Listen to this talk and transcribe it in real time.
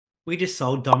We just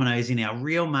sold Domino's in our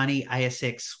real money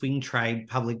ASX swing trade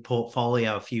public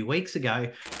portfolio a few weeks ago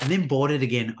and then bought it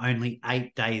again only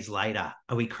 8 days later.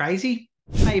 Are we crazy?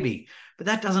 Maybe, but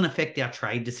that doesn't affect our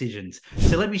trade decisions.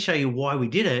 So let me show you why we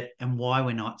did it and why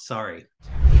we're not sorry.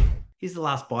 Here's the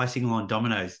last buy signal on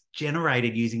Domino's,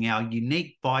 generated using our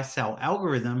unique buy-sell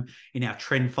algorithm in our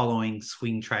trend-following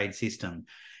swing trade system.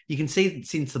 You can see that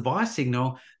since the buy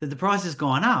signal that the price has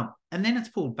gone up and then it's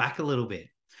pulled back a little bit.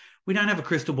 We don't have a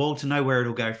crystal ball to know where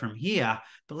it'll go from here,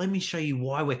 but let me show you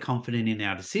why we're confident in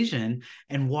our decision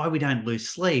and why we don't lose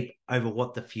sleep over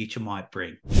what the future might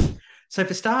bring. So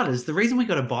for starters, the reason we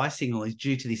got a buy signal is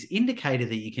due to this indicator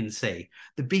that you can see,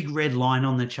 the big red line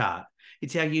on the chart.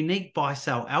 It's our unique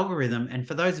buy-sell algorithm, and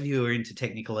for those of you who are into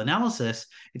technical analysis,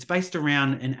 it's based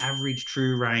around an average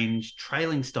true range,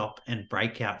 trailing stop, and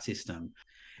breakout system.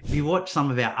 If you watch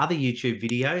some of our other YouTube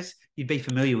videos, you'd be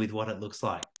familiar with what it looks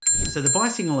like. So the buy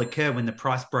signal occurred when the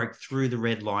price broke through the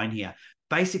red line here,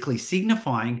 basically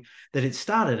signifying that it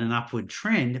started an upward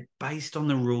trend based on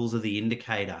the rules of the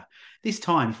indicator. This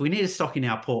time, if we need a stock in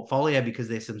our portfolio because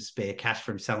there's some spare cash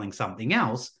from selling something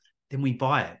else, then we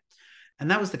buy it. And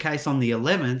that was the case on the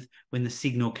 11th when the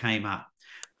signal came up.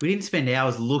 We didn't spend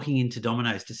hours looking into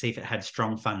Domino's to see if it had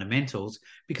strong fundamentals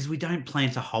because we don't plan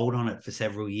to hold on it for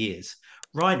several years.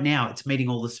 Right now, it's meeting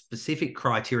all the specific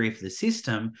criteria for the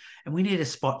system, and we need a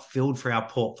spot filled for our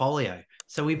portfolio.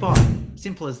 So we buy.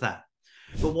 Simple as that.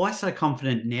 But why so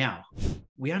confident now?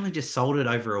 We only just sold it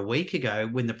over a week ago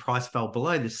when the price fell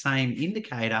below the same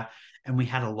indicator and we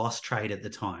had a loss trade at the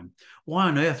time. Why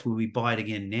on earth would we buy it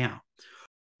again now?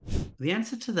 The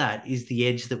answer to that is the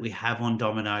edge that we have on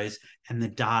Domino's and the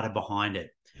data behind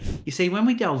it. You see, when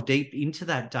we delve deep into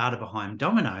that data behind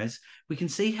Domino's, we can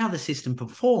see how the system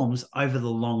performs over the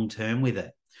long term with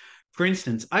it. For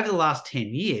instance, over the last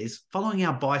 10 years, following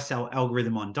our buy-sell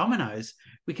algorithm on Domino's,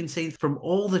 we can see from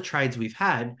all the trades we've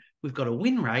had, we've got a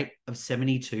win rate of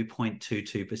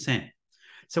 72.22%.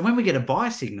 So when we get a buy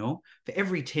signal, for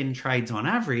every 10 trades on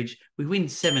average, we win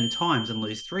 7 times and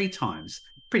lose 3 times.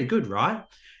 Pretty good, right?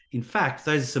 In fact,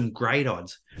 those are some great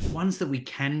odds, ones that we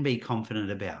can be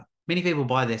confident about. Many people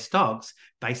buy their stocks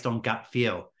based on gut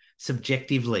feel,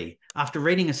 subjectively, after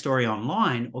reading a story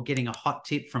online or getting a hot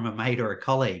tip from a mate or a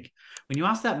colleague. When you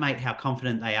ask that mate how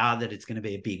confident they are that it's going to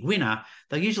be a big winner,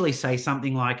 they'll usually say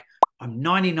something like, I'm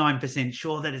 99%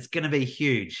 sure that it's going to be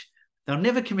huge. They'll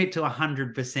never commit to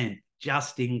 100%,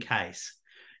 just in case.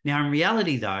 Now, in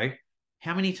reality, though,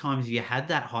 how many times have you had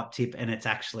that hot tip and it's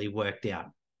actually worked out?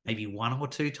 Maybe 1 or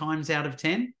 2 times out of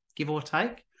 10, give or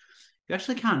take. You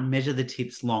actually can't measure the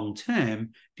tips long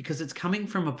term because it's coming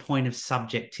from a point of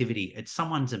subjectivity. It's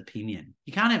someone's opinion.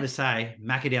 You can't ever say,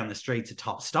 Macca down the street's a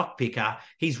top stock picker.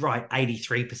 He's right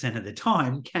 83% of the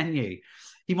time, can you?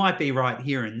 He might be right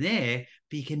here and there,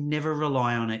 but you can never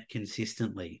rely on it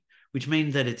consistently, which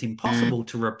means that it's impossible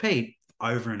to repeat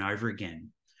over and over again.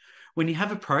 When you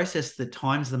have a process that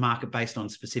times the market based on a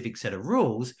specific set of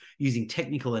rules using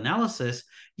technical analysis,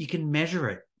 you can measure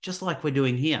it, just like we're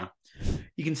doing here.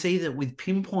 You can see that with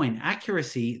pinpoint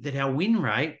accuracy that our win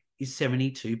rate is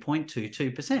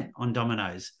 72.22% on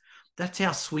Domino's. That's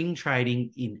our swing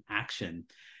trading in action.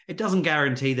 It doesn't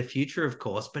guarantee the future, of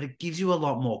course, but it gives you a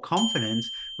lot more confidence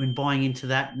when buying into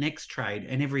that next trade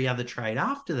and every other trade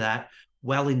after that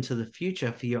well into the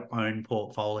future for your own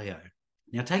portfolio.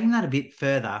 Now, taking that a bit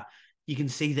further, you can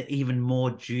see the even more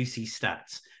juicy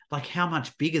stats, like how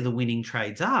much bigger the winning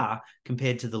trades are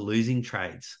compared to the losing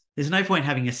trades. There's no point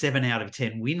having a 7 out of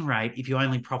 10 win rate if you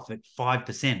only profit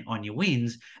 5% on your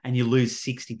wins and you lose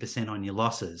 60% on your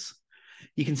losses.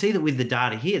 You can see that with the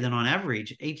data here, that on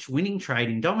average, each winning trade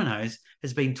in Domino's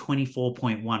has been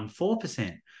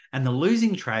 24.14%, and the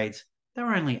losing trades, they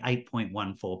were only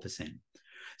 8.14%.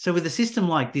 So with a system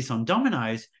like this on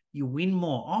Domino's, you win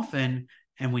more often,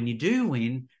 and when you do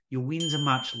win, your wins are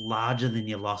much larger than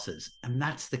your losses. And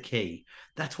that's the key.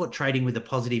 That's what trading with a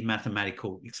positive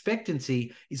mathematical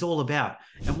expectancy is all about,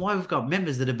 and why we've got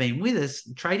members that have been with us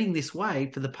trading this way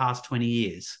for the past 20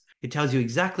 years. It tells you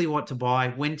exactly what to buy,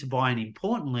 when to buy, and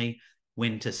importantly,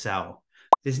 when to sell.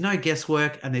 There's no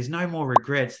guesswork and there's no more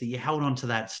regrets that you held on to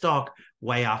that stock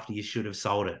way after you should have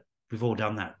sold it. We've all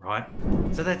done that, right?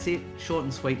 So that's it, short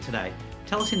and sweet today.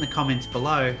 Tell us in the comments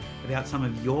below about some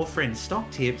of your friends' stock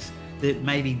tips that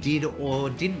maybe did or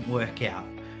didn't work out.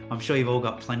 I'm sure you've all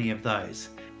got plenty of those.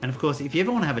 And of course, if you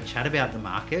ever want to have a chat about the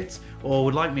markets or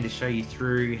would like me to show you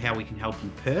through how we can help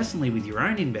you personally with your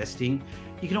own investing,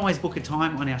 you can always book a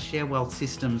time on our Share Wealth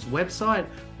Systems website,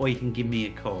 or you can give me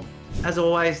a call. As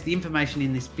always, the information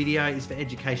in this video is for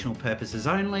educational purposes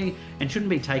only and shouldn't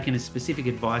be taken as specific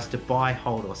advice to buy,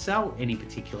 hold or sell any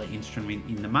particular instrument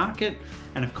in the market.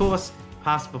 And of course,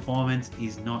 past performance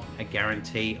is not a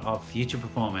guarantee of future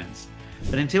performance.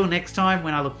 But until next time,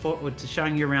 when I look forward to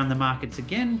showing you around the markets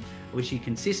again, I wish you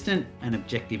consistent and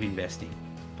objective investing.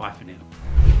 Bye for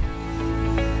now.